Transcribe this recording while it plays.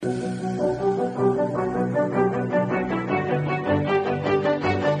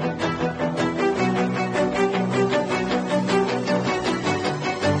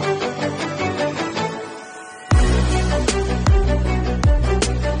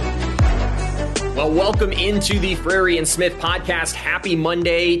Well, welcome into the Frary and Smith podcast. Happy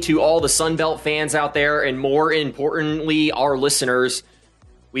Monday to all the Sunbelt fans out there, and more importantly, our listeners.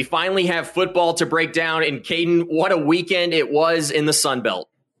 We finally have football to break down, and Kaiden, what a weekend it was in the Sunbelt.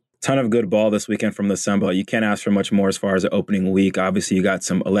 Ton of good ball this weekend from the Sunbelt. You can't ask for much more as far as the opening week. Obviously, you got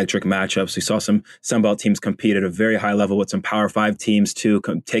some electric matchups. We saw some Sunbelt teams compete at a very high level with some Power 5 teams to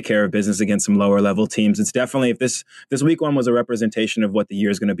take care of business against some lower level teams. It's definitely, if this week one was a representation of what the year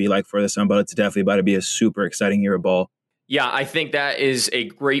is going to be like for the Sunbelt, it's definitely about to be a super exciting year of ball. Yeah, I think that is a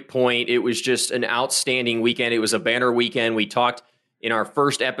great point. It was just an outstanding weekend. It was a banner weekend. We talked in our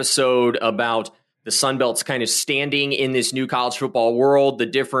first episode about the Sun Belt's kind of standing in this new college football world, the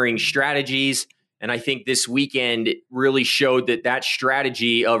differing strategies. And I think this weekend really showed that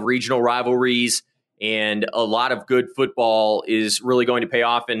strategy of regional rivalries and a lot of good football is really going to pay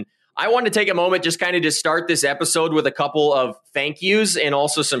off. And I wanted to take a moment just kind of to start this episode with a couple of thank yous and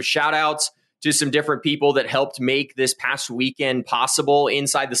also some shout outs to some different people that helped make this past weekend possible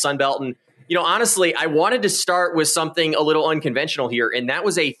inside the Sun Belt. And, honestly, I wanted to start with something a little unconventional here. And that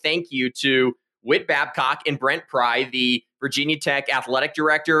was a thank you to Whit Babcock and Brent Pry, the Virginia Tech athletic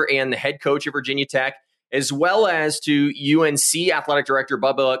director and the head coach of Virginia Tech, as well as to UNC athletic director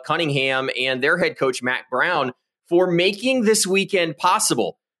Bubba Cunningham and their head coach Matt Brown for making this weekend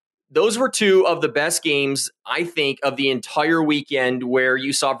possible. Those were two of the best games, I think, of the entire weekend, where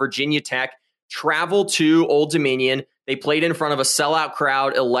you saw Virginia Tech travel to Old Dominion. They played in front of a sellout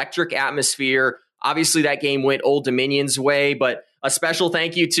crowd, electric atmosphere. Obviously, that game went Old Dominion's way, but a special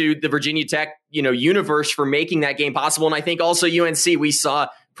thank you to the Virginia Tech, universe for making that game possible. And I think also UNC, we saw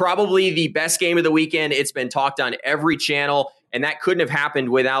probably the best game of the weekend. It's been talked on every channel, and that couldn't have happened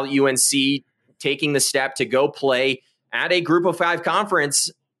without UNC taking the step to go play at a Group of 5 conference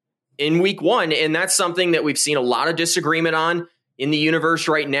in week one. And that's something that we've seen a lot of disagreement on in the universe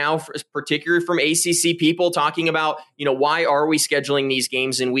right now, particularly from ACC people talking about, why are we scheduling these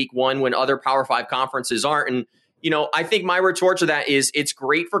games in week one when other Power 5 conferences aren't? And I think my retort to that is it's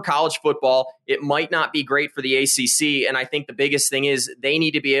great for college football. It might not be great for the ACC. And I think the biggest thing is they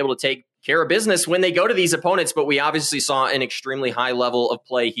need to be able to take care of business when they go to these opponents. But we obviously saw an extremely high level of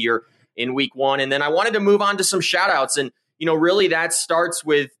play here in week one. And then I wanted to move on to some shout outs. And, really that starts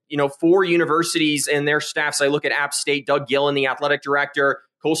with, 4 universities and their staffs. I look at App State, Doug Gillen, the athletic director,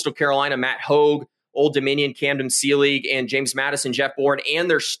 Coastal Carolina, Matt Hogue, Old Dominion, Camden Seelig, and James Madison, Jeff Bourne, and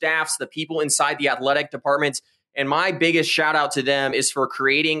their staffs, the people inside the athletic departments. And my biggest shout out to them is for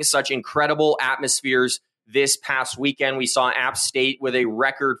creating such incredible atmospheres this past weekend. We saw App State with a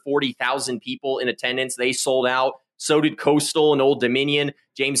record 40,000 people in attendance. They sold out. So did Coastal and Old Dominion.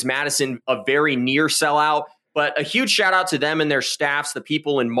 James Madison, a very near sellout. But a huge shout out to them and their staffs, the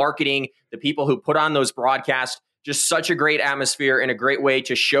people in marketing, the people who put on those broadcasts. Just such a great atmosphere and a great way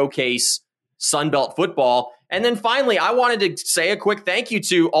to showcase Sunbelt football. And then finally, I wanted to say a quick thank you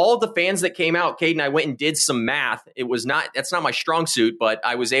to all of the fans that came out. Kaiden, I went and did some math. That's not my strong suit, but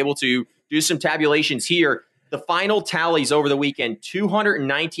I was able to do some tabulations here. The final tallies over the weekend,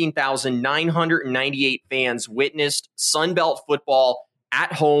 219,998 fans witnessed Sunbelt football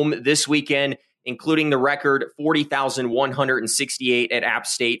at home this weekend, including the record 40,168 at App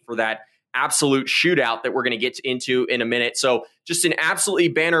State for that absolute shootout that we're going to get into in a minute. So just an absolutely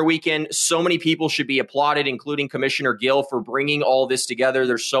banner weekend. So many people should be applauded, including Commissioner Gill, for bringing all this together.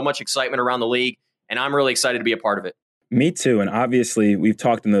 There's so much excitement around the league, and I'm really excited to be a part of it. Me too. And obviously, we've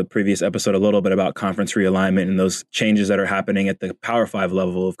talked in the previous episode a little bit about conference realignment and those changes that are happening at the Power 5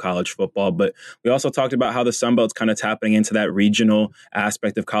 level of college football. But we also talked about how the Sun Belt's kind of tapping into that regional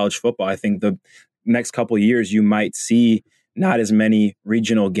aspect of college football. I think the next couple of years, you might see not as many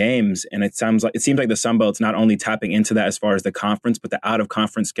regional games. And it seems like the Sun Belt's not only tapping into that as far as the conference, but the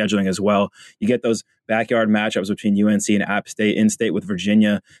out-of-conference scheduling as well. You get those backyard matchups between UNC and App State, in-state with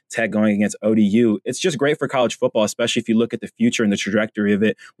Virginia Tech going against ODU. It's just great for college football, especially if you look at the future and the trajectory of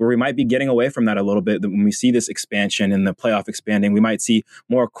it, where we might be getting away from that a little bit. When we see this expansion and the playoff expanding, we might see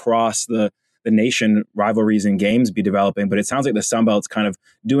more across the nation rivalries and games be developing. But it sounds like the Sun Belt's kind of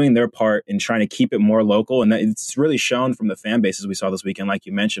doing their part in trying to keep it more local. And it's really shown from the fan bases we saw this weekend, like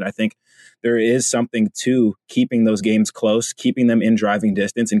you mentioned. I think there is something to keeping those games close, keeping them in driving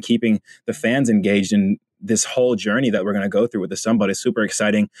distance, and keeping the fans engaged in this whole journey that we're going to go through with the Sun Belt. Is super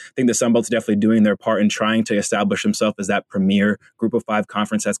exciting. I think the Sun Belt's definitely doing their part in trying to establish themselves as that premier Group of 5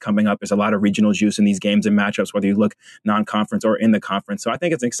 conference that's coming up. There's a lot of regional juice in these games and matchups, whether you look non-conference or in the conference. So I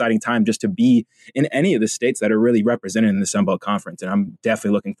think it's an exciting time just to be in any of the states that are really represented in the Sun Belt Conference. And I'm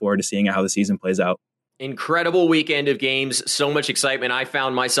definitely looking forward to seeing how the season plays out. Incredible weekend of games. So much excitement. I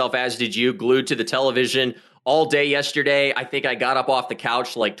found myself, as did you, glued to the television all day yesterday. I think I got up off the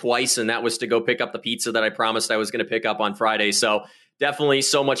couch like twice, and that was to go pick up the pizza that I promised I was going to pick up on Friday. So definitely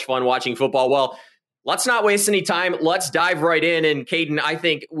so much fun watching football. Well, let's not waste any time. Let's dive right in. And Kaiden, I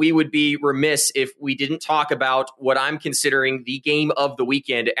think we would be remiss if we didn't talk about what I'm considering the game of the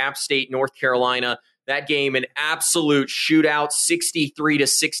weekend, App State, North Carolina. That game, an absolute shootout,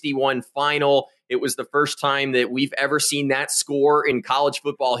 63-61 final. It was the first time that we've ever seen that score in college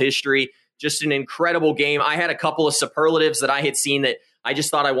football history. Just an incredible game. I had a couple of superlatives that I had seen that I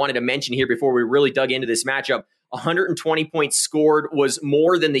just thought I wanted to mention here before we really dug into this matchup. 120 points scored was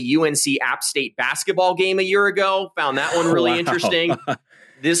more than the UNC App State basketball game a year ago. Found that one really interesting.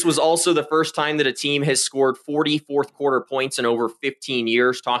 This was also the first time that a team has scored 40 fourth quarter points in over 15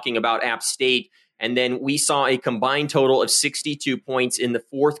 years, talking about App State. And then we saw a combined total of 62 points in the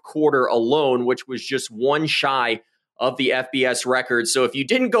fourth quarter alone, which was just one shy of the FBS record. So if you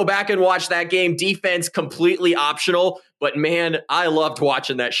didn't go back and watch that game, defense completely optional. But man, I loved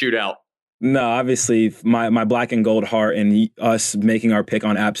watching that shootout. No, obviously my black and gold heart and us making our pick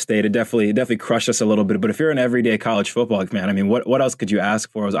on App State, it definitely crushed us a little bit. But if you're an everyday college football fan, I mean, what else could you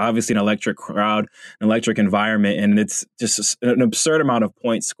ask for? It was obviously an electric crowd, an electric environment, and it's just an absurd amount of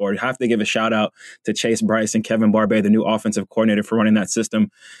points scored. You have to give a shout out to Chase Bryce and Kevin Barbay, the new offensive coordinator, for running that system.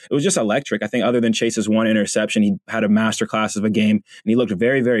 It was just electric. I think other than Chase's one interception, he had a masterclass of a game, and he looked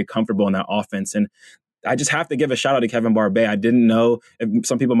very, very comfortable in that offense. And I just have to give a shout out to Kevin Barbay. I didn't know if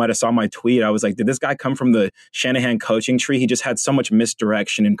some people might have saw my tweet. I was like, did this guy come from the Shanahan coaching tree? He just had so much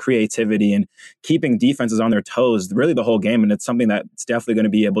misdirection and creativity and keeping defenses on their toes really the whole game. And it's something that's definitely going to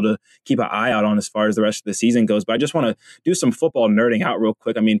be able to keep an eye out on as far as the rest of the season goes. But I just want to do some football nerding out real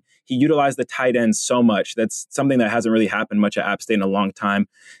quick. I mean, he utilized the tight ends so much. That's something that hasn't really happened much at App State in a long time.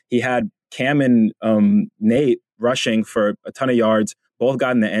 He had Cam and Nate rushing for a ton of yards. Both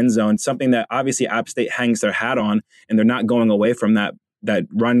got in the end zone, something that obviously App State hangs their hat on, and they're not going away from that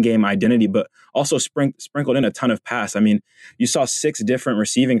run game identity, but also sprinkled in a ton of pass. I mean, you saw 6 different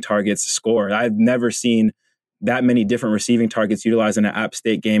receiving targets score. I've never seen that many different receiving targets utilized in an App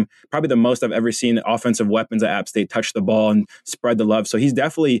State game. Probably the most I've ever seen offensive weapons at App State touch the ball and spread the love. So he's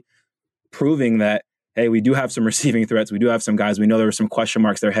definitely proving that, hey, we do have some receiving threats. We do have some guys. We know there were some question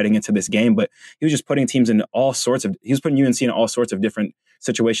marks there heading into this game, but he was just putting teams in he was putting UNC in all sorts of different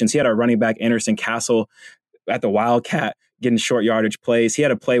situations. He had our running back, Anderson Castle, at the Wildcat, getting short yardage plays. He had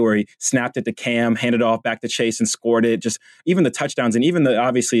a play where he snapped it to Cam, handed it off back to Chase and scored it. Just even the touchdowns and even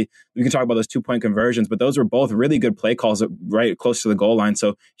obviously we can talk about those 2-point conversions, but those were both really good play calls right close to the goal line.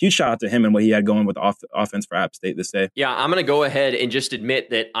 So huge shout out to him and what he had going with offense for App State this day. Yeah, I'm going to go ahead and just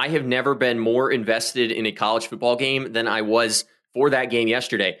admit that I have never been more invested in a college football game than I was for that game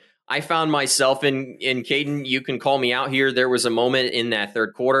yesterday. I found myself in Kaiden, you can call me out here. There was a moment in that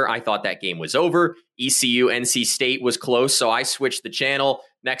third quarter. I thought that game was over. ECU, NC State was close, so I switched the channel.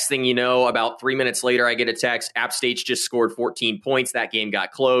 Next thing you know, about 3 minutes later, I get a text. App State's just scored 14 points. That game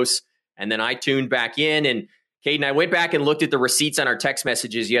got close. And then I tuned back in. And Kaiden, I went back and looked at the receipts on our text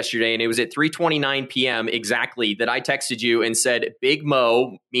messages yesterday, and it was at 3:29 p.m. exactly that I texted you and said, Big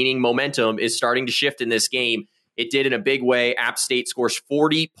Mo, meaning momentum, is starting to shift in this game. It did in a big way. App State scores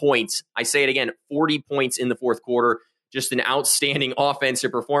 40 points. I say it again, 40 points in the fourth quarter. Just an outstanding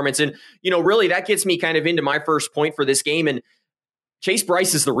offensive performance. And, really that gets me kind of into my first point for this game. And Chase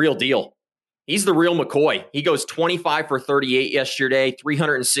Bryce is the real deal. He's the real McCoy. He goes 25 for 38 yesterday,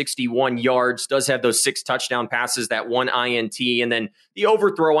 361 yards, does have those 6 touchdown passes, that 1 INT, and then the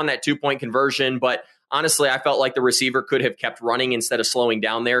overthrow on that 2-point conversion. But honestly, I felt like the receiver could have kept running instead of slowing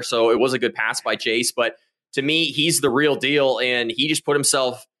down there. So it was a good pass by Chase. But to me, he's the real deal, and he just put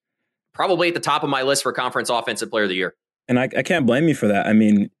himself probably at the top of my list for Conference Offensive Player of the Year. And I can't blame you for that. I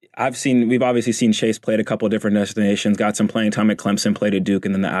mean, we've obviously seen Chase play at a couple of different destinations, got some playing time at Clemson, played at Duke,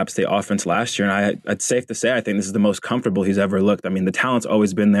 and then the App State offense last year. And it's safe to say I think this is the most comfortable he's ever looked. I mean, the talent's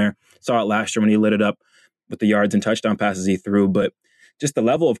always been there. Saw it last year when he lit it up with the yards and touchdown passes he threw, but just the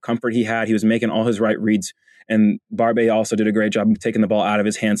level of comfort he had. He was making all his right reads. And Barbay also did a great job of taking the ball out of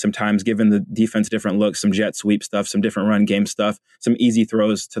his hands sometimes, giving the defense different looks, some jet sweep stuff, some different run game stuff, some easy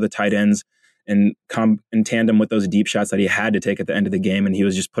throws to the tight ends, and come in tandem with those deep shots that he had to take at the end of the game. And he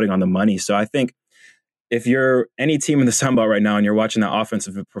was just putting on the money. So I think if you're any team in the Sun Belt right now and you're watching that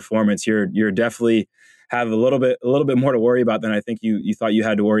offensive performance, you're definitely have a little bit more to worry about than I think you thought you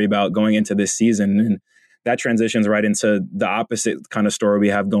had to worry about going into this season. And that transitions right into the opposite kind of story we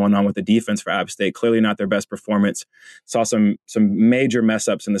have going on with the defense for App State. Clearly not their best performance. Saw some major mess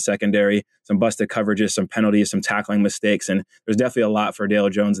ups in the secondary, some busted coverages, some penalties, some tackling mistakes. And there's definitely a lot for Dale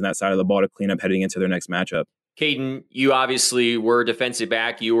Jones in that side of the ball to clean up heading into their next matchup. Kaiden, you obviously were a defensive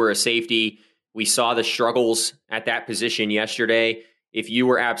back. You were a safety. We saw the struggles at that position yesterday. If you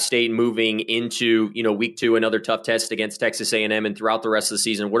were App State moving into, week 2, another tough test against Texas A&M and throughout the rest of the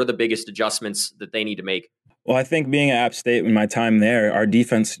season, what are the biggest adjustments that they need to make? Well, I think being at App State in my time there, our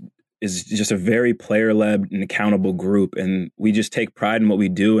defense is just a very player-led and accountable group. And we just take pride in what we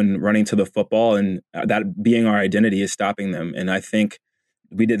do and running to the football, and that being our identity is stopping them. And I think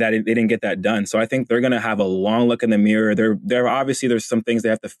we did that. They didn't get that done. So I think they're going to have a long look in the mirror. They're obviously, there's some things they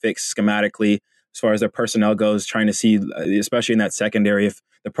have to fix schematically as far as their personnel goes, trying to see, especially in that secondary, if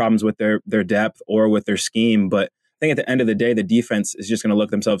the problems with their depth or with their scheme. But I think at the end of the day, the defense is just going to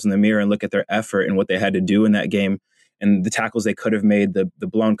look themselves in the mirror and look at their effort and what they had to do in that game and the tackles they could have made, the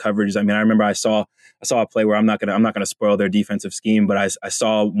blown coverages. I mean, I remember I saw a play where I'm not gonna spoil their defensive scheme, but I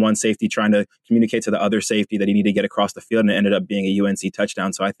saw one safety trying to communicate to the other safety that he needed to get across the field, and it ended up being a UNC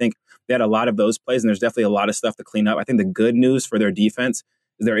touchdown. So I think they had a lot of those plays, and there's definitely a lot of stuff to clean up. I think the good news for their defense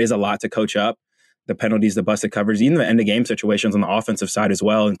is there is a lot to coach up. The penalties, the busted coverage, even the end of game situations on the offensive side as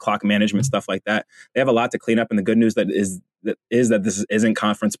well, and clock management, stuff like that. They have a lot to clean up. And the good news that this isn't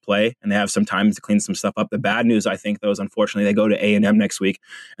conference play, and they have some time to clean some stuff up. The bad news, I think, though, is unfortunately they go to A&M next week,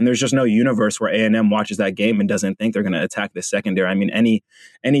 and there's just no universe where A&M watches that game and doesn't think they're going to attack the secondary. I mean, any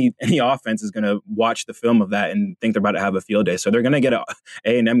offense is going to watch the film of that and think they're about to have a field day. So they're going to get a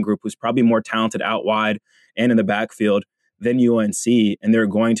A&M group who's probably more talented out wide and in the backfield than UNC, and they're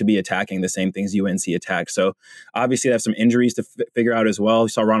going to be attacking the same things UNC attacked. So obviously they have some injuries to figure out as well. We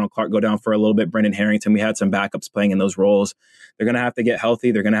saw Ronald Clark go down for a little bit, Brendan Harrington. We had some backups playing in those roles. They're going to have to get healthy.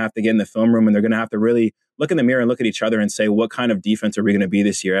 They're going to have to get in the film room, and they're going to have to really look in the mirror and look at each other and say, what kind of defense are we going to be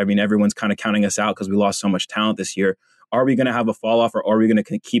this year? I mean, everyone's kind of counting us out because we lost so much talent this year. Are we going to have a fall off, or are we going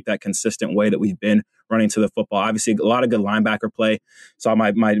to keep that consistent way that we've been running to the football? Obviously, a lot of good linebacker play. Saw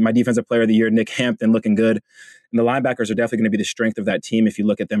my defensive player of the year, Nick Hampton, looking good. And the linebackers are definitely going to be the strength of that team if you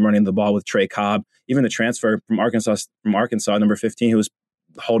look at them running the ball with Trey Cobb. Even the transfer from Arkansas, number 15, who was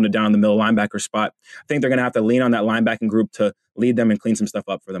holding it down in the middle linebacker spot. I think they're going to have to lean on that linebacking group to lead them and clean some stuff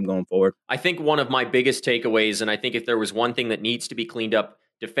up for them going forward. I think one of my biggest takeaways, and I think if there was one thing that needs to be cleaned up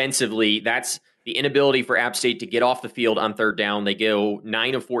defensively, that's the inability for App State to get off the field on third down. They go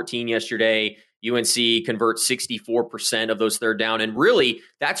 9 of 14 yesterday. UNC converts 64% of those third down. And really,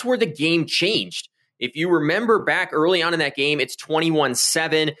 that's where the game changed. If you remember back early on in that game, it's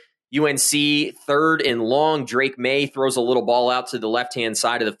 21-7. UNC, third and long. Drake May throws a little ball out to the left-hand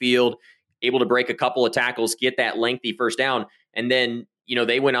side of the field, able to break a couple of tackles, get that lengthy first down. And then,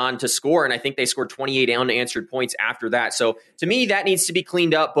 they went on to score, and I think they scored 28 unanswered points after that. So to me, that needs to be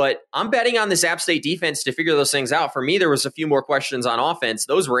cleaned up, but I'm betting on this App State defense to figure those things out. For me, there was a few more questions on offense.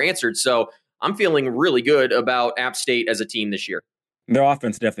 Those were answered. So I'm feeling really good about App State as a team this year. Their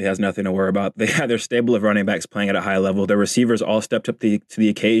offense definitely has nothing to worry about. They have their stable of running backs playing at a high level. Their receivers all stepped up to the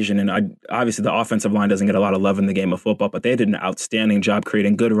occasion. And obviously the offensive line doesn't get a lot of love in the game of football, but they did an outstanding job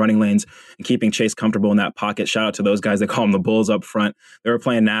creating good running lanes and keeping Chase comfortable in that pocket. Shout out to those guys. They call them the Bulls up front. They were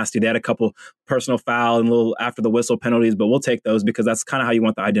playing nasty. They had a couple personal foul and little after the whistle penalties, but we'll take those because that's kind of how you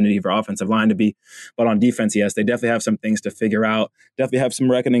want the identity of your offensive line to be. But on defense, yes, they definitely have some things to figure out. Definitely have some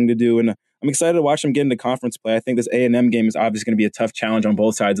reckoning to do. And I'm excited to watch them get into conference play. I think this A&M game is obviously going to be a tough challenge on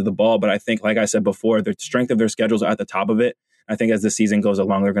both sides of the ball, but I think, like I said before, the strength of their schedules are at the top of it. I think as the season goes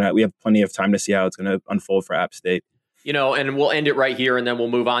along, we have plenty of time to see how it's going to unfold for App State. And we'll end it right here, and then we'll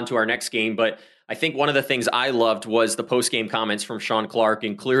move on to our next game. But I think one of the things I loved was the post-game comments from Sean Clark,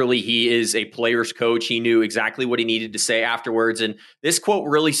 and clearly he is a player's coach. He knew exactly what he needed to say afterwards, and this quote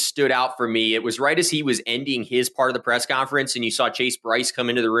really stood out for me. It was right as he was ending his part of the press conference, and you saw Chase Bryce come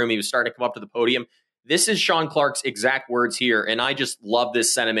into the room. He was starting to come up to the podium. This is Sean Clark's exact words here, and I just love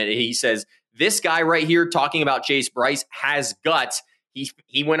this sentiment. He says, this guy right here talking about Chase Bryce has guts.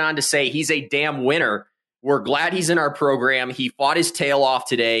 He went on to say he's a damn winner. We're glad he's in our program. He fought his tail off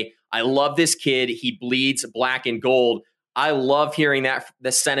today. I love this kid. He bleeds black and gold. I love hearing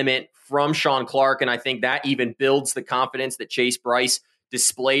the sentiment from Sean Clark, and I think that even builds the confidence that Chase Bryce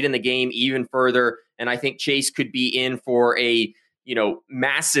displayed in the game even further. And I think Chase could be in for a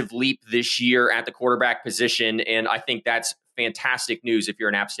massive leap this year at the quarterback position, and I think that's fantastic news if you're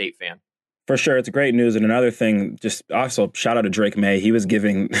an App State fan. For sure, it's great news. And another thing, just also shout out to Drake May. He was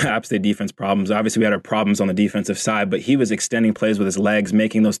giving App State defense problems. Obviously, we had our problems on the defensive side, but he was extending plays with his legs,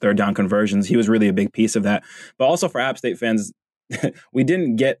 making those third down conversions. He was really a big piece of that. But also for App State fans, we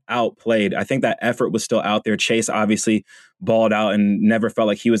didn't get outplayed. I think that effort was still out there. Chase obviously balled out and never felt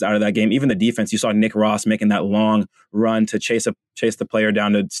like he was out of that game. Even the defense, you saw Nick Ross making that long run to chase the player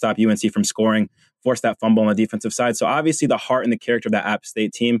down to stop UNC from scoring, force that fumble on the defensive side. So obviously the heart and the character of that App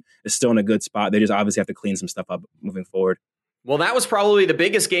State team is still in a good spot. They just obviously have to clean some stuff up moving forward. Well, that was probably the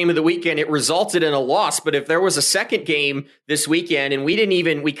biggest game of the weekend. It resulted in a loss, but if there was a second game this weekend and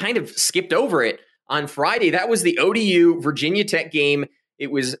we kind of skipped over it on Friday, that was the ODU Virginia Tech game.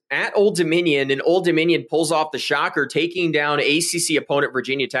 It was at Old Dominion, and Old Dominion pulls off the shocker, taking down ACC opponent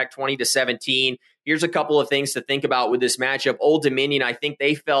Virginia Tech 20-17. Here's a couple of things to think about with this matchup. Old Dominion, I think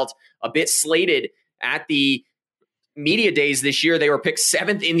they felt a bit slated at the media days this year. They were picked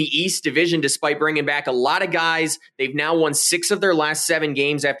 7th in the East Division despite bringing back a lot of guys. They've now won 6 of their last 7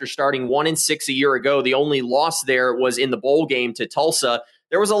 games after starting 1-6 a year ago. The only loss there was in the bowl game to Tulsa.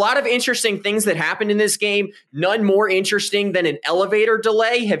 There was a lot of interesting things that happened in this game. None more interesting than an elevator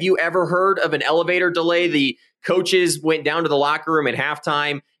delay. Have you ever heard of an elevator delay? The coaches went down to the locker room at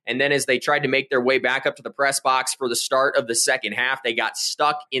halftime, and then as they tried to make their way back up to the press box for the start of the second half, they got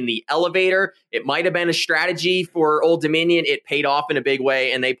stuck in the elevator. It might have been a strategy for Old Dominion. It paid off in a big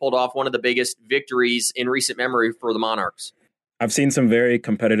way, and they pulled off one of the biggest victories in recent memory for the Monarchs. I've seen some very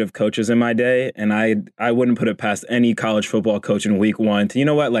competitive coaches in my day, and I wouldn't put it past any college football coach in week one to, you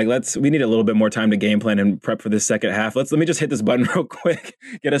know what, like we need a little bit more time to game plan and prep for this second half. Let me just hit this button real quick,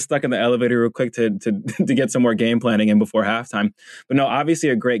 get us stuck in the elevator real quick to get some more game planning in before halftime. But no, obviously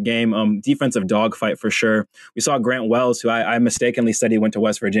a great game, defensive dogfight for sure. We saw Grant Wells, who I mistakenly said he went to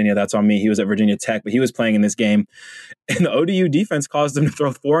West Virginia. That's on me. He was at Virginia Tech, but he was playing in this game. And the ODU defense caused them to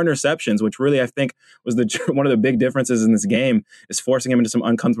throw 4 interceptions, which really I think was one of the big differences in this game, is forcing him into some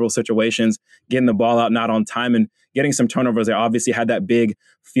uncomfortable situations, getting the ball out not on time, and getting some turnovers. They obviously had that big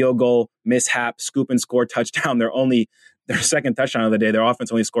field goal mishap, scoop and score touchdown. Their second touchdown of the day. Their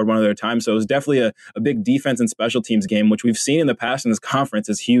offense only scored one other time. So it was definitely a big defense and special teams game, which we've seen in the past in this conference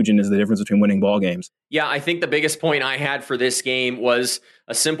is huge and is the difference between winning ball games. Yeah, I think the biggest point I had for this game was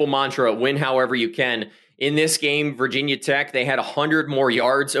a simple mantra: win however you can. In this game, Virginia Tech, they had 100 more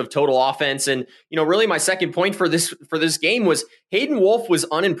yards of total offense. And, really my second point for this game was Hayden Wolf was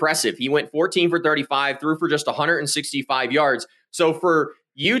unimpressive. He went 14 for 35, threw for just 165 yards. So for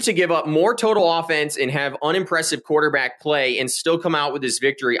you to give up more total offense and have unimpressive quarterback play and still come out with this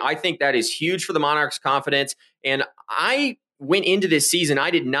victory, I think that is huge for the Monarchs' confidence. And I went into this season,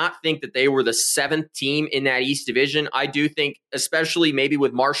 I did not think that they were the 7th team in that East Division. I do think, especially maybe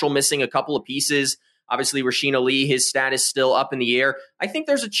with Marshall missing a couple of pieces, obviously, Rasheen Ali, his status still up in the air. I think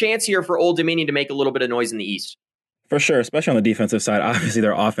there's a chance here for Old Dominion to make a little bit of noise in the East. For sure, especially on the defensive side. Obviously,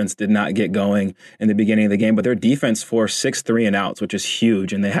 their offense did not get going in the beginning of the game, but their defense forced 6 3-and-outs, which is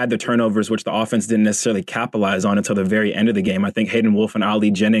huge. And they had the turnovers, which the offense didn't necessarily capitalize on until the very end of the game. I think Hayden Wolf and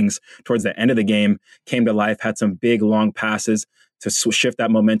Ali Jennings, towards the end of the game, came to life, had some big, long passes to shift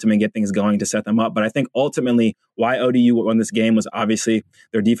that momentum and get things going to set them up. But I think ultimately why ODU won this game was obviously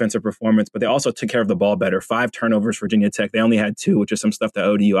their defensive performance, but they also took care of the ball better. 5 turnovers for Virginia Tech. They only had 2, which is some stuff that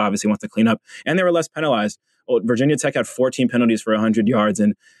ODU obviously wants to clean up. And they were less penalized. Virginia Tech had 14 penalties for 100 yards,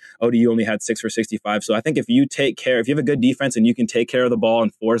 and ODU only had 6 for 65. So I think if you have a good defense and you can take care of the ball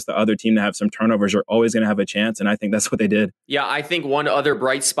and force the other team to have some turnovers, you're always going to have a chance. And I think that's what they did. Yeah, I think one other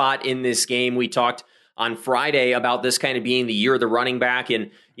bright spot in this game, we talked on Friday about this kind of being the year of the running back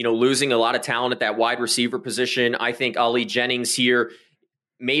and, losing a lot of talent at that wide receiver position. I think Ali Jennings here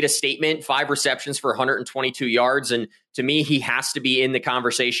made a statement, 5 receptions for 122 yards. And to me, he has to be in the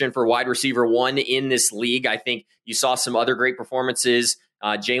conversation for wide receiver 1 in this league. I think you saw some other great performances.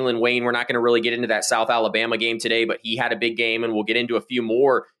 Jalen Wayne, we're not going to really get into that South Alabama game today, but he had a big game, and we'll get into a few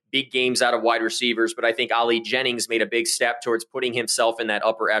more big games out of wide receivers. But I think Ali Jennings made a big step towards putting himself in that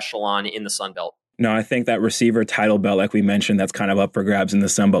upper echelon in the Sun Belt. No, I think that receiver title belt, like we mentioned, that's kind of up for grabs in the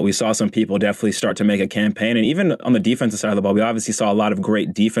Sun Belt. We saw some people definitely start to make a campaign. And even on the defensive side of the ball, we obviously saw a lot of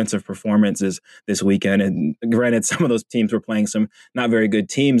great defensive performances this weekend. And granted, some of those teams were playing some not very good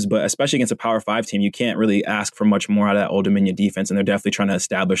teams, but especially against a Power 5 team, you can't really ask for much more out of that Old Dominion defense. And they're definitely trying to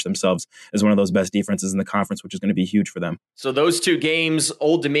establish themselves as one of those best defenses in the conference, which is going to be huge for them. So those 2 games,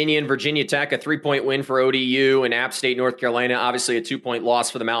 Old Dominion, Virginia Tech, a 3-point win for ODU, and App State, North Carolina, obviously a 2-point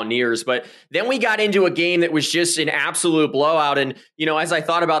loss for the Mountaineers. But then we got into a game that was just an absolute blowout. And, as I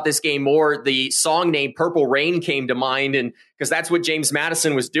thought about this game more, the song name Purple Rain came to mind. And because that's what James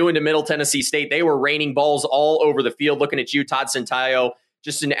Madison was doing to Middle Tennessee State. They were raining balls all over the field. Looking at you, Todd Centaio,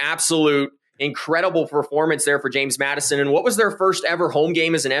 just an absolute incredible performance there for James Madison. And what was their first ever home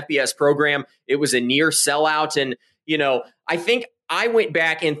game as an FBS program? It was a near sellout. And, I think I went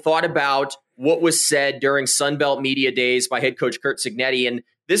back and thought about what was said during Sunbelt Media Days by head coach Curt Cignetti. And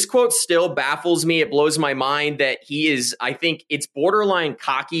this quote still baffles me. It blows my mind that he is, I think it's borderline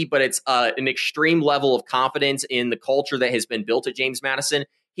cocky, but it's an extreme level of confidence in the culture that has been built at James Madison.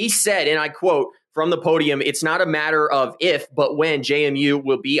 He said, and I quote from the podium, "It's not a matter of if, but when JMU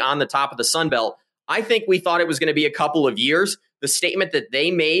will be on the top of the Sun Belt. I think we thought it was going to be a couple of years. The statement that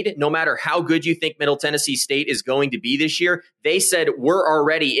they made, no matter how good you think Middle Tennessee State is going to be this year, they said we're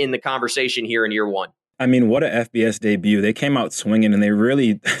already in the conversation here in year one. I mean, what a FBS debut. They came out swinging, and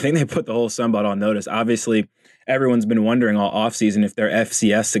I think they put the whole Sun Belt on notice. Obviously, everyone's been wondering all offseason if their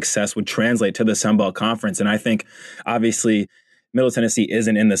FCS success would translate to the Sun Belt Conference. And I think, obviously, Middle Tennessee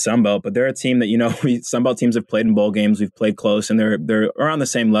isn't in the Sun Belt, but they're a team that, Sun Belt teams have played in bowl games. We've played close, and they're around the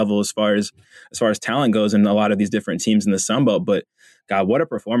same level as far as talent goes in a lot of these different teams in the Sun Belt. But God, what a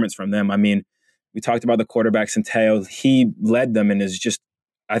performance from them. I mean, we talked about the quarterback, Centeio. He led them and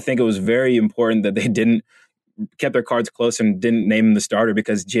I think it was very important that they kept their cards close and didn't name him the starter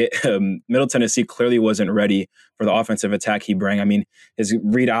because Middle Tennessee clearly wasn't ready for the offensive attack he brought. I mean, his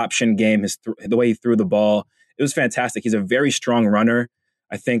read option game, the way he threw the ball, it was fantastic. He's a very strong runner.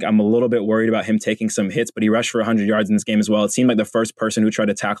 I think I'm a little bit worried about him taking some hits, but he rushed for 100 yards in this game as well. It seemed like the first person who tried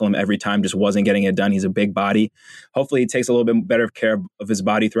to tackle him every time just wasn't getting it done. He's a big body. Hopefully he takes a little bit better care of his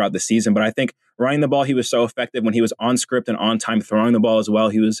body throughout the season. But I think running the ball, he was so effective when he was on script and on time throwing the ball as well.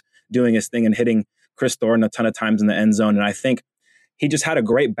 He was doing his thing and hitting Chris Thornton a ton of times in the end zone. And I think he just had a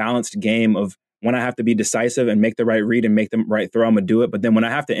great balanced game of when I have to be decisive and make the right read and make the right throw, I'm going to do it. But then when I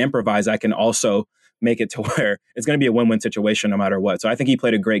have to improvise, I can also make it to where it's going to be a win-win situation no matter what. So I think he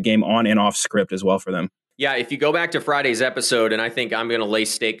played a great game on and off script as well for them. Yeah, if you go back to Friday's episode, and I think I'm going to lay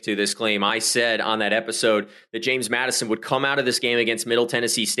stake to this claim, I said on that episode that James Madison would come out of this game against Middle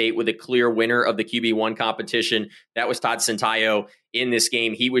Tennessee State with a clear winner of the QB1 competition. That was Todd Centeio in this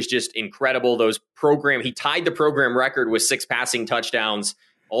game. He was just incredible. He tied the program record with 6 passing touchdowns,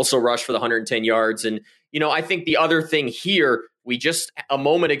 also rushed for the 110 yards. And, I think the other thing here, we just a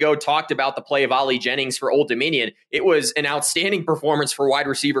moment ago talked about the play of Ollie Jennings for Old Dominion. It was an outstanding performance for wide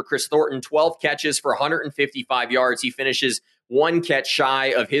receiver Chris Thornton, 12 catches for 155 yards. He finishes 1 catch shy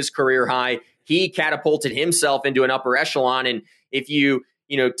of his career high. He catapulted himself into an upper echelon. And if you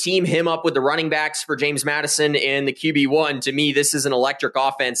team him up with the running backs for James Madison and the QB1, to me, this is an electric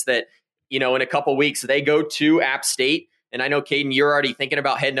offense that, in a couple weeks, they go to App State. And I know, Kaiden, you're already thinking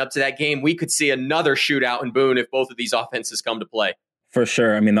about heading up to that game. We could see another shootout in Boone if both of these offenses come to play. For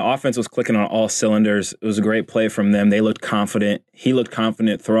sure. I mean, the offense was clicking on all cylinders. It was a great play from them. They looked confident. He looked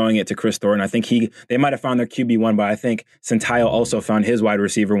confident throwing it to Chris Thornton. I think they might have found their QB1, but I think Centeio also found his wide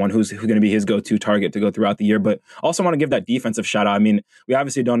receiver one, who's going to be his go-to target to go throughout the year. But also want to give that defensive shout out. I mean, we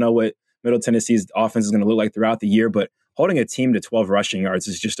obviously don't know what Middle Tennessee's offense is going to look like throughout the year, but holding a team to 12 rushing yards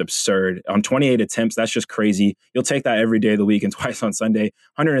is just absurd. On 28 attempts, that's just crazy. You'll take that every day of the week and twice on Sunday.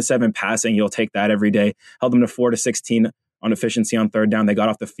 107 passing, you'll take that every day. Held them to 4-16 on efficiency on third down. They got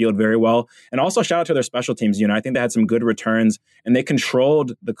off the field very well. And also shout out to their special teams unit. I think they had some good returns, and they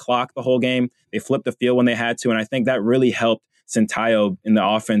controlled the clock the whole game. They flipped the field when they had to, and I think that really helped Centeio in the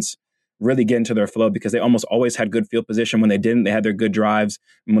offense really get into their flow because they almost always had good field position. When they didn't, they had their good drives.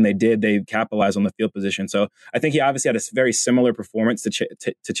 And when they did, they capitalized on the field position. So I think he obviously had a very similar performance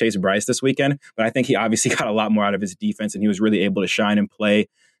to Chase Bryce this weekend, but I think he obviously got a lot more out of his defense, and he was really able to shine and play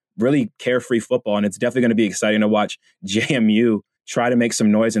really carefree football. And it's definitely going to be exciting to watch JMU try to make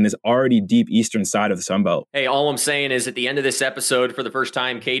some noise in this already deep eastern side of the Sun Belt. Hey, all I'm saying is at the end of this episode, for the first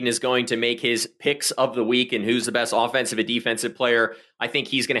time, Kaiden is going to make his picks of the week and who's the best offensive and defensive player. I think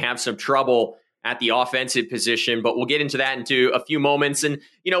he's going to have some trouble at the offensive position, but we'll get into that into a few moments. And,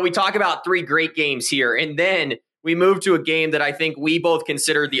 we talk about 3 great games here, and then we move to a game that I think we both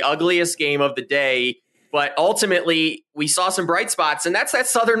consider the ugliest game of the day, but ultimately we saw some bright spots, and that's that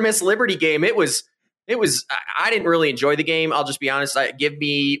Southern Miss Liberty game. I didn't really enjoy the game. I'll just be honest. Give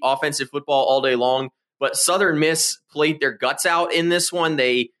me offensive football all day long. But Southern Miss played their guts out in this one.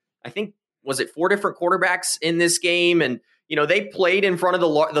 I think, was it 4 different quarterbacks in this game? And, they played in front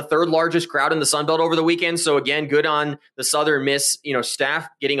of the third largest crowd in the Sun Belt over the weekend. So, again, good on the Southern Miss, staff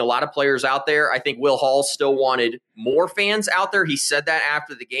getting a lot of players out there. I think Will Hall still wanted more fans out there. He said that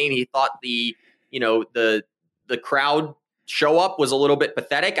after the game. He thought the crowd show up was a little bit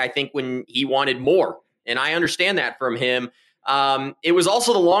pathetic. I think when he wanted more, and I understand that from him. It was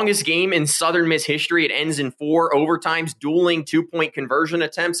also the longest game in Southern Miss history. It ends in 4 overtimes, dueling 2-point conversion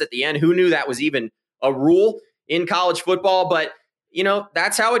attempts at the end. Who knew that was even a rule in college football? But,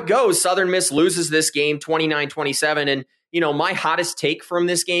 that's how it goes. Southern Miss loses this game 29-27. And, my hottest take from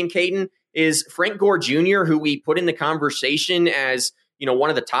this game, Kaiden, is Frank Gore Jr., who we put in the conversation as, one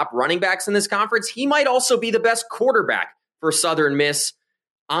of the top running backs in this conference. He might also be the best quarterback for Southern Miss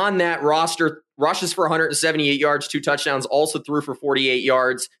on that roster. Rushes for 178 yards, 2 touchdowns, also threw for 48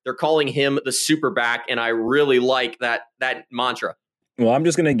 yards. They're calling him the super back, and I really like that mantra. Well, I'm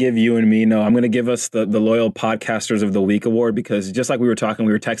just going to give you and me, no, I'm going to give us the Loyal Podcasters of the Week award, because just like we were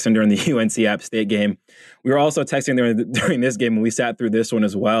texting during the UNC App State game. We were also texting during this game, and we sat through this one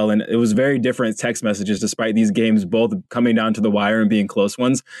as well. And it was very different text messages, despite these games both coming down to the wire and being close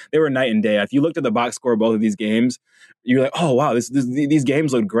ones. They were night and day. If you looked at the box score of both of these games, you're like, oh, wow, these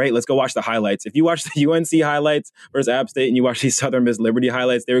games look great. Let's go watch the highlights. If you watch the UNC highlights versus App State and you watch these Southern Miss Liberty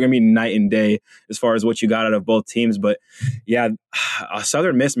highlights, they were going to be night and day as far as what you got out of both teams. But yeah,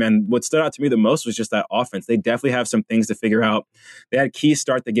 Southern Miss, man, what stood out to me the most was just that offense. They definitely have some things to figure out. They had Key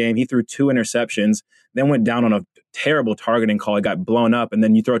start the game. He threw 2 interceptions, then went down on a terrible targeting call. It got blown up. And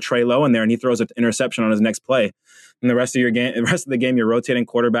then you throw Trey Lowe in there and he throws an interception on his next play. And the rest of the game, you're rotating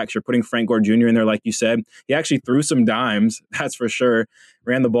quarterbacks. You're putting Frank Gore Jr. in there, like you said. He actually threw some dimes, that's for sure.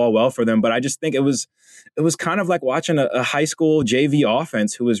 Ran the ball well for them. But I just think it was kind of like watching a high school JV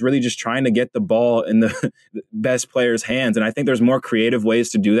offense who was really just trying to get the ball in the best players' hands. And I think there's more creative ways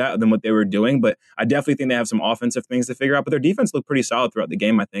to do that than what they were doing. But I definitely think they have some offensive things to figure out. But their defense looked pretty solid throughout the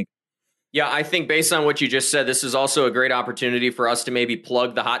game, I think. Yeah, I think based on what you just said, this is also a great opportunity for us to maybe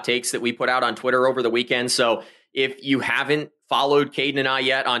plug the hot takes that we put out on Twitter over the weekend. So if you haven't followed Kaiden and I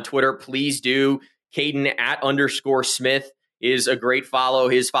yet on Twitter, please do. Kaiden @_Smith is a great follow.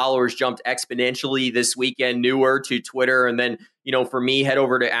 His followers jumped exponentially this weekend, newer to Twitter. And then, for me, head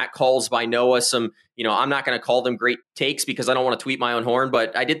over to @CallsByNoah. Some, I'm not going to call them great takes because I don't want to tweet my own horn,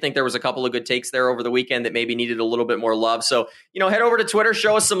 but I did think there was a couple of good takes there over the weekend that maybe needed a little bit more love. So, head over to Twitter,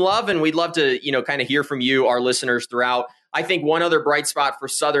 show us some love, and we'd love to, kind of hear from you, our listeners, throughout. I think one other bright spot for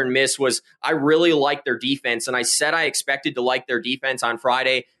Southern Miss was I really liked their defense, and I said I expected to like their defense on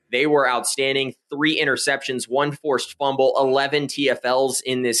Friday. They were outstanding. 3 interceptions, 1 forced fumble, 11 TFLs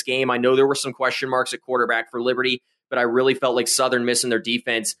in this game. I know there were some question marks at quarterback for Liberty, but I really felt like Southern Miss and their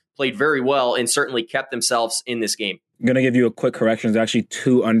defense played very well and certainly kept themselves in this game. I'm going to give you a quick correction. There's actually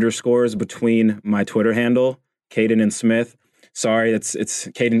 2 underscores between my Twitter handle, Kaiden and Smith. Sorry, it's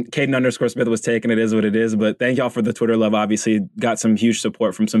Kaiden _Smith was taken. It is what it is. But thank y'all for the Twitter love. Obviously, got some huge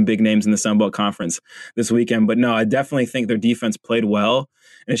support from some big names in the Sun Belt Conference this weekend. But no, I definitely think their defense played well.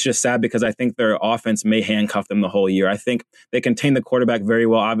 And it's just sad because I think their offense may handcuff them the whole year. I think they contained the quarterback very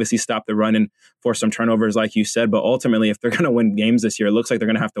well, obviously stopped the run and forced some turnovers, like you said. But ultimately, if they're going to win games this year, it looks like they're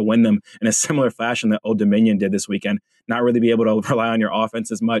going to have to win them in a similar fashion that Old Dominion did this weekend. Not really be able to rely on your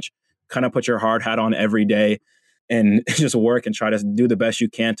offense as much, kind of put your hard hat on every day and just work and try to do the best you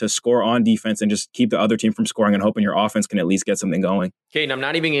can to score on defense and just keep the other team from scoring and hoping your offense can at least get something going. Kaiden, I'm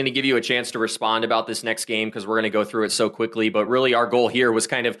not even going to give you a chance to respond about this next game because we're going to go through it so quickly. But really our goal here was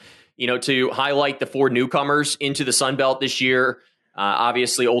kind of, to highlight the 4 newcomers into the Sun Belt this year.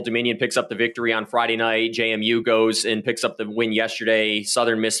 Obviously, Old Dominion picks up the victory on Friday night. JMU goes and picks up the win yesterday.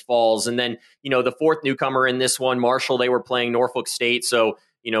 Southern Miss falls. And then, the 4th newcomer in this one, Marshall, they were playing Norfolk State. So,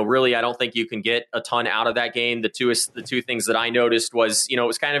 really, I don't think you can get a ton out of that game. The two things that I noticed was, it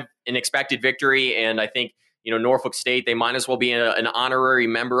was kind of an expected victory. And I think, Norfolk State, they might as well be an honorary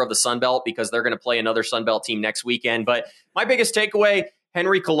member of the Sun Belt because they're going to play another Sun Belt team next weekend. But my biggest takeaway,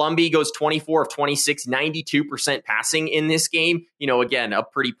 Henry Colombi goes 24 of 26, 92% passing in this game. Again, a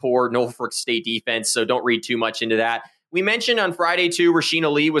pretty poor Norfolk State defense, so don't read too much into that. We mentioned on Friday, too,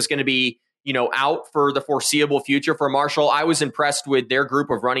 Rashina Lee was going to be out for the foreseeable future for Marshall. I was impressed with their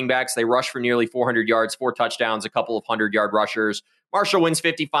group of running backs. They rushed for nearly 400 yards, 4 touchdowns, a couple of 100-yard rushers. Marshall wins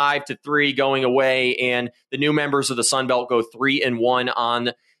 55-3 going away, and the new members of the Sun Belt go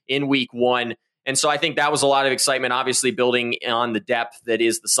 3-1 in week 1. And so I think that was a lot of excitement, obviously building on the depth that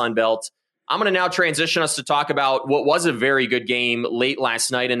is the Sun Belt. I'm going to now transition us to talk about what was a very good game late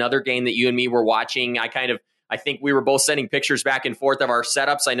last night, another game that you and me were watching. I think we were both sending pictures back and forth of our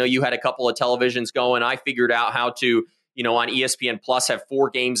setups. I know you had a couple of televisions going. I figured out how to, on ESPN Plus, have 4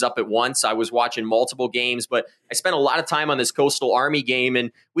 games up at once. I was watching multiple games, but I spent a lot of time on this Coastal Army game,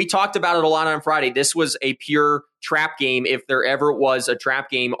 and we talked about it a lot on Friday. This was a pure trap game, if there ever was a trap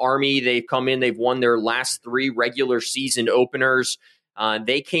game. Army, they've come in, they've won their last 3 regular season openers.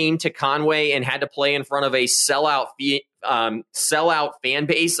 They came to Conway and had to play in front of a sellout fan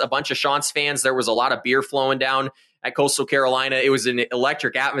base, a bunch of Chants fans. There was a lot of beer flowing down at Coastal Carolina. It was an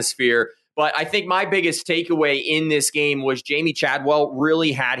electric atmosphere. But I think my biggest takeaway in this game was Jamie Chadwell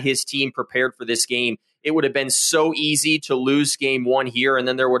really had his team prepared for this game. It would have been so easy to lose game 1 here, and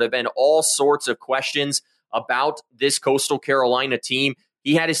then there would have been all sorts of questions about this Coastal Carolina team.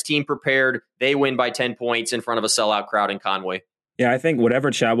 He had his team prepared. They win by 10 points in front of a sellout crowd in Conway. Yeah, I think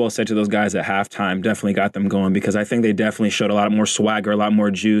whatever Chadwell said to those guys at halftime definitely got them going, because I think they definitely showed a lot more swagger, a lot more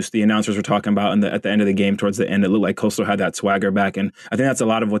juice. The announcers were talking about at the end of the game, towards the end, it looked like Coastal had that swagger back. And I think that's a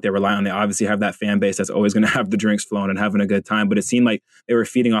lot of what they rely on. They obviously have that fan base that's always going to have the drinks flowing and having a good time. But it seemed like they were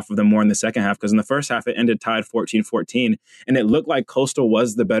feeding off of them more in the second half, because in the first half, it ended tied 14-14. And it looked like Coastal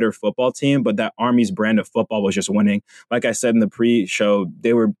was the better football team, but that Army's brand of football was just winning. Like I said in the pre-show,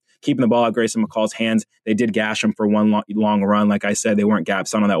 they were keeping the ball out of Grayson McCall's hands. They did gash him for one long run. Like I said, they weren't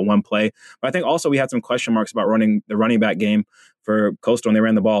gaps on that one play. But I think also we had some question marks about running the running back game for Coastal, and they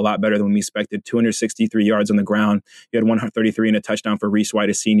ran the ball a lot better than we expected. 263 yards on the ground. You had 133 and a touchdown for Reese White,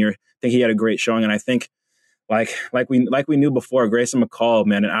 a senior. I think he had a great showing, and I think like we knew before, Grayson McCall,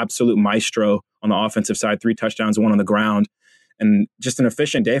 man, an absolute maestro on the offensive side. 3 touchdowns, 1 on the ground. And just an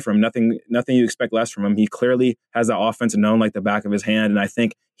efficient day for him. Nothing you expect less from him. He clearly has that offense known like the back of his hand. And I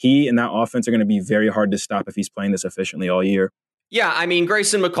think he and that offense are going to be very hard to stop if he's playing this efficiently all year. Yeah, I mean,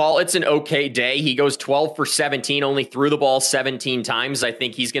 Grayson McCall, it's an okay day. He goes 12 for 17, only threw the ball 17 times. I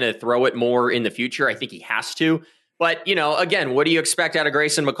think he's going to throw it more in the future. I think he has to. But, again, what do you expect out of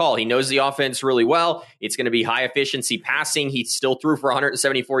Grayson McCall? He knows the offense really well. It's going to be high efficiency passing. He still threw for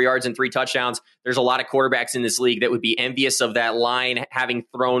 174 yards and 3 touchdowns. There's a lot of quarterbacks in this league that would be envious of that line having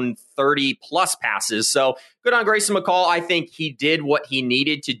thrown 30 plus passes. So good on Grayson McCall. I think he did what he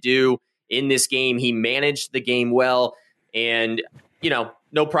needed to do in this game. He managed the game well, and,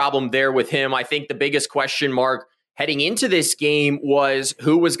 no problem there with him. I think the biggest question mark heading into this game was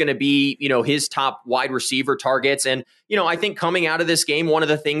who was going to be, his top wide receiver targets. And, I think coming out of this game, one of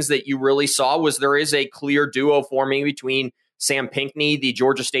the things that you really saw was there is a clear duo forming between Sam Pinckney, the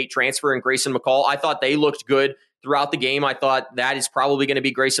Georgia State transfer, and Grayson McCall. I thought they looked good throughout the game. I thought that is probably going to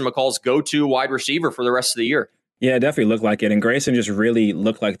be Grayson McCall's go-to wide receiver for the rest of the year. Yeah, it definitely looked like it. And Grayson just really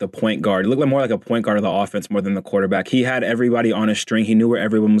looked like the point guard. It looked more like a point guard of the offense more than the quarterback. He had everybody on a string. He knew where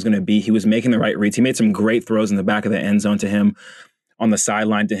everyone was going to be. He was making the right reads. He made some great throws in the back of the end zone to him, on the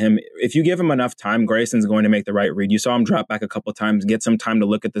sideline to him. If you give him enough time, Grayson's going to make the right read. You saw him drop back a couple of times, get some time to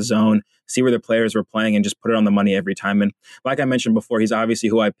look at the zone, see where the players were playing, and just put it on the money every time. And like I mentioned before, he's obviously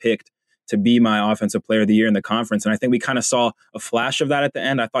who I picked to be my offensive player of the year in the conference. And I think we kind of saw a flash of that at the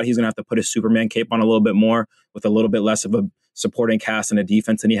end. I thought he's going to have to put his Superman cape on a little bit more, with a little bit less of a supporting cast and a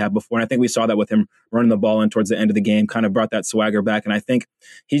defense than he had before. And I think we saw that with him running the ball in towards the end of the game, kind of brought that swagger back. And I think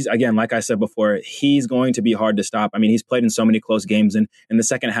he's, again, like I said before, he's going to be hard to stop. I mean, he's played in so many close games. And in the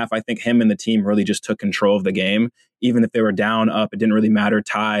second half, I think him and the team really just took control of the game. Even if they were down, up, it didn't really matter,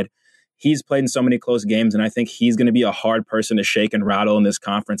 tied. He's played in so many close games, and I think he's going to be a hard person to shake and rattle in this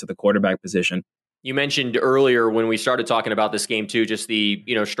conference at the quarterback position. You mentioned earlier when we started talking about this game too, just the,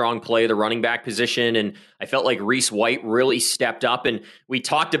 strong play, the running back position. And I felt like Reese White really stepped up, and we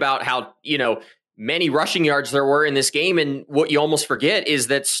talked about how, many rushing yards there were in this game. And what you almost forget is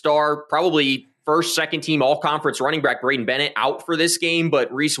that star, probably first, second team all-conference running back Braden Bennett out for this game,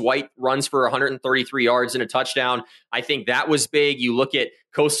 but Reese White runs for 133 yards and a touchdown. I think that was big. You look at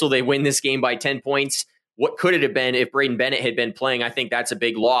Coastal, they win this game by 10 points. What could it have been if Braden Bennett had been playing? I think that's a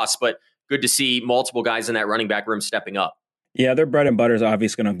big loss, but good to see multiple guys in that running back room stepping up. Yeah, their bread and butter is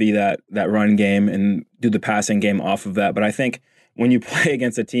obviously going to be that run game and do the passing game off of that. But I think when you play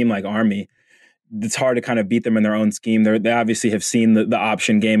against a team like Army, it's hard to kind of beat them in their own scheme. They obviously have seen the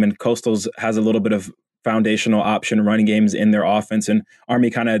option game, and Coastal's has a little bit of foundational option running games in their offense. And Army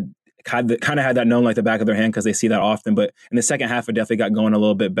kind of had that known like the back of their hand because they see that often. But in the second half, it definitely got going a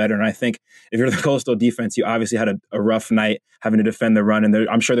little bit better. And I think if you're the Coastal defense, you obviously had a rough night having to defend the run. And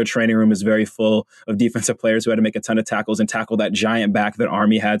I'm sure their training room is very full of defensive players who had to make a ton of tackles and tackle that giant back that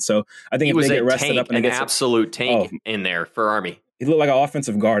Army had. So I think if they get rested up, and an absolute tank in there for Army. He looked like an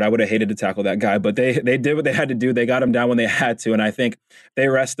offensive guard. I would have hated to tackle that guy, but they did what they had to do. They got him down when they had to. And I think they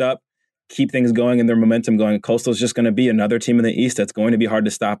rest up, keep things going and their momentum going. Coastal is just going to be another team in the East that's going to be hard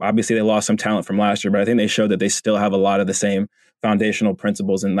to stop. Obviously, they lost some talent from last year, but I think they showed that they still have a lot of the same foundational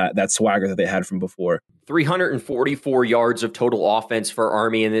principles and that swagger that they had from before. 344 yards of total offense for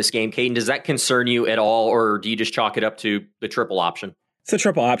Army in this game. Kaiden, does that concern you at all, or do you just chalk it up to the triple option? It's a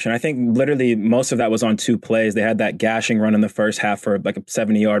triple option. I think literally most of that was on 2 plays. They had that gashing run in the first half for like a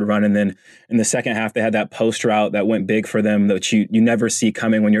 70-yard run. And then in the second half, they had that post route that went big for them that you never see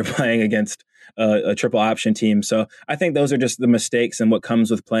coming when you're playing against a triple option team. So I think those are just the mistakes and what comes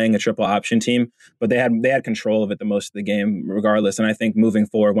with playing a triple option team. But they had control of it the most of the game regardless. And I think moving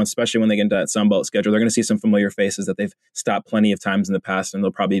forward, especially when they get into that Sun Belt schedule, they're going to see some familiar faces that they've stopped plenty of times in the past, and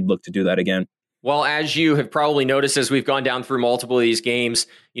they'll probably look to do that again. Well, as you have probably noticed as we've gone down through multiple of these games,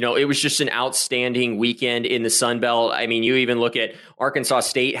 it was just an outstanding weekend in the Sun Belt. I mean, you even look at Arkansas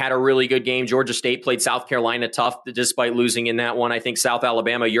State had a really good game. Georgia State played South Carolina tough despite losing in that one. I think South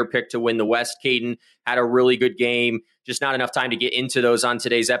Alabama, your pick to win the West, Kaiden, had a really good game. Just not enough time to get into those on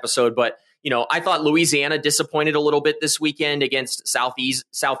today's episode. But, I thought Louisiana disappointed a little bit this weekend against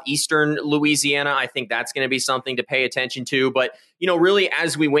Southeastern Louisiana. I think that's going to be something to pay attention to. But, really,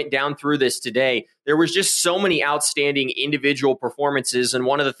 as we went down through this today, there was just so many outstanding individual performances. And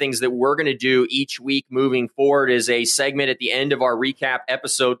one of the things that we're going to do each week moving forward is a segment at the end of our recap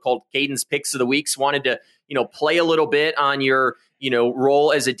episode called Kaiden's Picks of the Weeks. Wanted to, play a little bit on your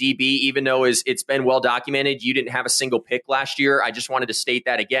role as a DB, even though it's been well documented. You didn't have a single pick last year. I just wanted to state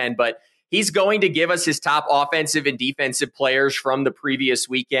that again. But he's going to give us his top offensive and defensive players from the previous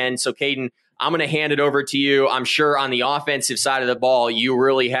weekend. So, Kaiden, I'm going to hand it over to you. I'm sure on the offensive side of the ball, you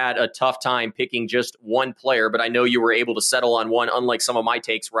really had a tough time picking just one player, but I know you were able to settle on one, unlike some of my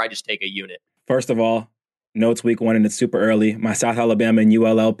takes where I just take a unit. First of all, no, it's week one and it's super early. My South Alabama and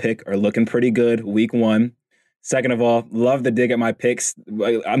ULL pick are looking pretty good week one. Second of all, love the dig at my picks.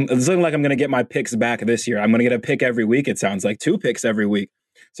 It's looking like I'm going to get my picks back this year. I'm going to get a pick every week, it sounds like, 2 picks every week.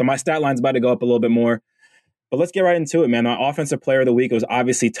 So my stat line's about to go up a little bit more. But let's get right into it, man. My offensive player of the week, it was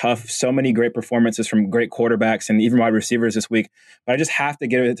obviously tough. So many great performances from great quarterbacks and even wide receivers this week. But I just have to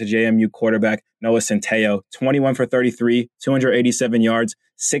give it to JMU quarterback Noah Centeio. 21 for 33, 287 yards,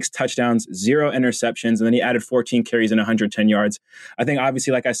 6 touchdowns, 0 interceptions, and then he added 14 carries and 110 yards. I think,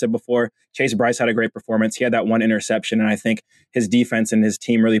 obviously, like I said before, Chase Bryce had a great performance. He had that 1 interception, and I think his defense and his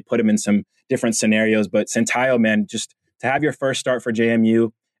team really put him in some different scenarios. But Centeio, man, just to have your first start for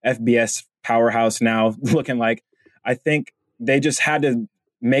JMU, FBS powerhouse now looking like, I think they just had to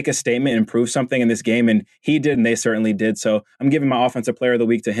make a statement and prove something in this game, and he did, and they certainly did. So I'm giving my offensive player of the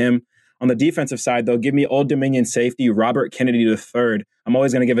week to him. On the defensive side, though, give me Old Dominion safety Robert Kennedy III. I'm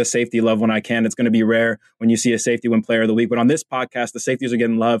always going to give a safety love when I can. It's going to be rare when you see a safety win player of the week. But on this podcast, the safeties are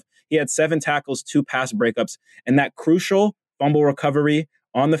getting love. He had 7 tackles, 2 pass breakups, and that crucial fumble recovery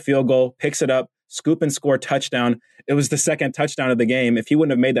on the field goal, picks it up, scoop and score touchdown. It was the second touchdown of the game. If he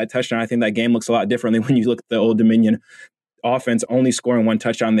wouldn't have made that touchdown, I think that game looks a lot differently when you look at the Old Dominion offense only scoring 1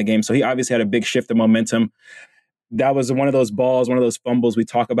 touchdown in the game. So he obviously had a big shift of momentum. That was one of those balls, one of those fumbles we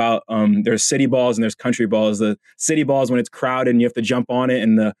talk about. There's city balls and there's country balls. The city balls when it's crowded and you have to jump on it,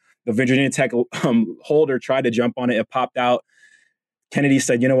 and the Virginia Tech holder tried to jump on it. It popped out. Kennedy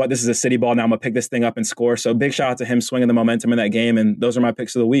said, you know what, this is a city ball now. I'm going to pick this thing up and score. So big shout out to him swinging the momentum in that game. And those are my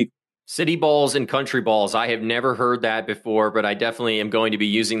picks of the week. City balls and country balls. I have never heard that before, but I definitely am going to be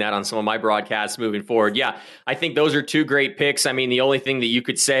using that on some of my broadcasts moving forward. Yeah, I think those are 2 great picks. I mean, the only thing that you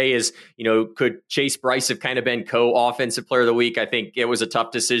could say is, could Chase Bryce have kind of been co-offensive player of the week? I think it was a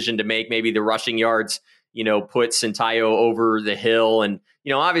tough decision to make. Maybe the rushing yards, put Centeio over the hill. And,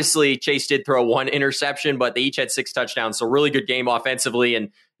 obviously Chase did throw 1 interception, but they each had 6 touchdowns. So really good game offensively.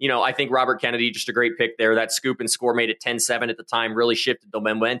 And, I think Robert Kennedy, just a great pick there. That scoop and score made it 10-7 at the time, really shifted the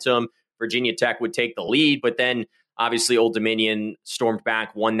momentum. Virginia Tech would take the lead, but then obviously Old Dominion stormed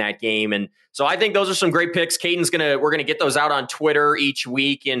back, won that game. And so I think those are some great picks. We're going to get those out on Twitter each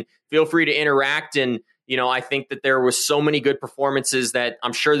week, and feel free to interact. And, I think that there was so many good performances that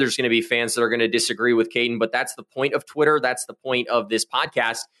I'm sure there's going to be fans that are going to disagree with Kaiden, but that's the point of Twitter. That's the point of this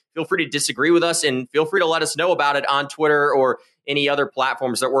podcast. Feel free to disagree with us, and feel free to let us know about it on Twitter or any other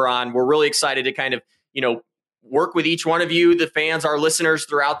platforms that we're on. We're really excited to kind of, work with each one of you, the fans, our listeners,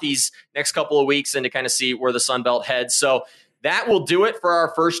 throughout these next couple of weeks, and to kind of see where the Sun Belt heads. So that will do it for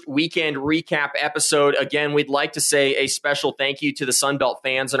our first weekend recap episode. Again, we'd like to say a special thank you to the Sun Belt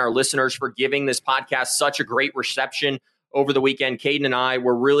fans and our listeners for giving this podcast such a great reception over the weekend. Kaiden and I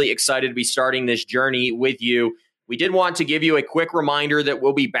were really excited to be starting this journey with you. We did want to give you a quick reminder that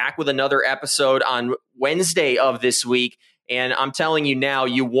we'll be back with another episode on Wednesday of this week. And I'm telling you now,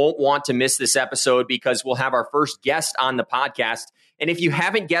 you won't want to miss this episode because we'll have our first guest on the podcast. And if you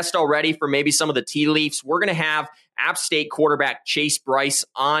haven't guessed already for maybe some of the tea leaves, we're going to have App State quarterback Chase Bryce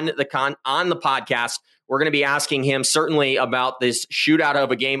on the podcast. We're going to be asking him certainly about this shootout of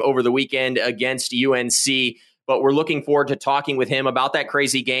a game over the weekend against UNC. But we're looking forward to talking with him about that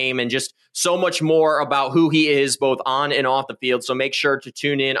crazy game and just so much more about who he is both on and off the field. So make sure to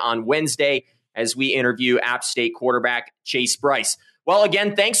tune in on Wednesday as we interview App State quarterback Chase Bryce. Well,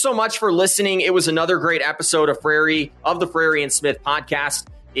 again, thanks so much for listening. It was another great episode of the Frary and Smith podcast.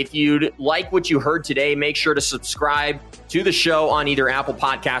 If you'd like what you heard today, make sure to subscribe to the show on either Apple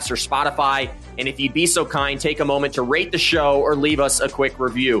Podcasts or Spotify. And if you'd be so kind, take a moment to rate the show or leave us a quick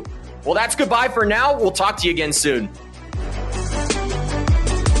review. Well, that's goodbye for now. We'll talk to you again soon.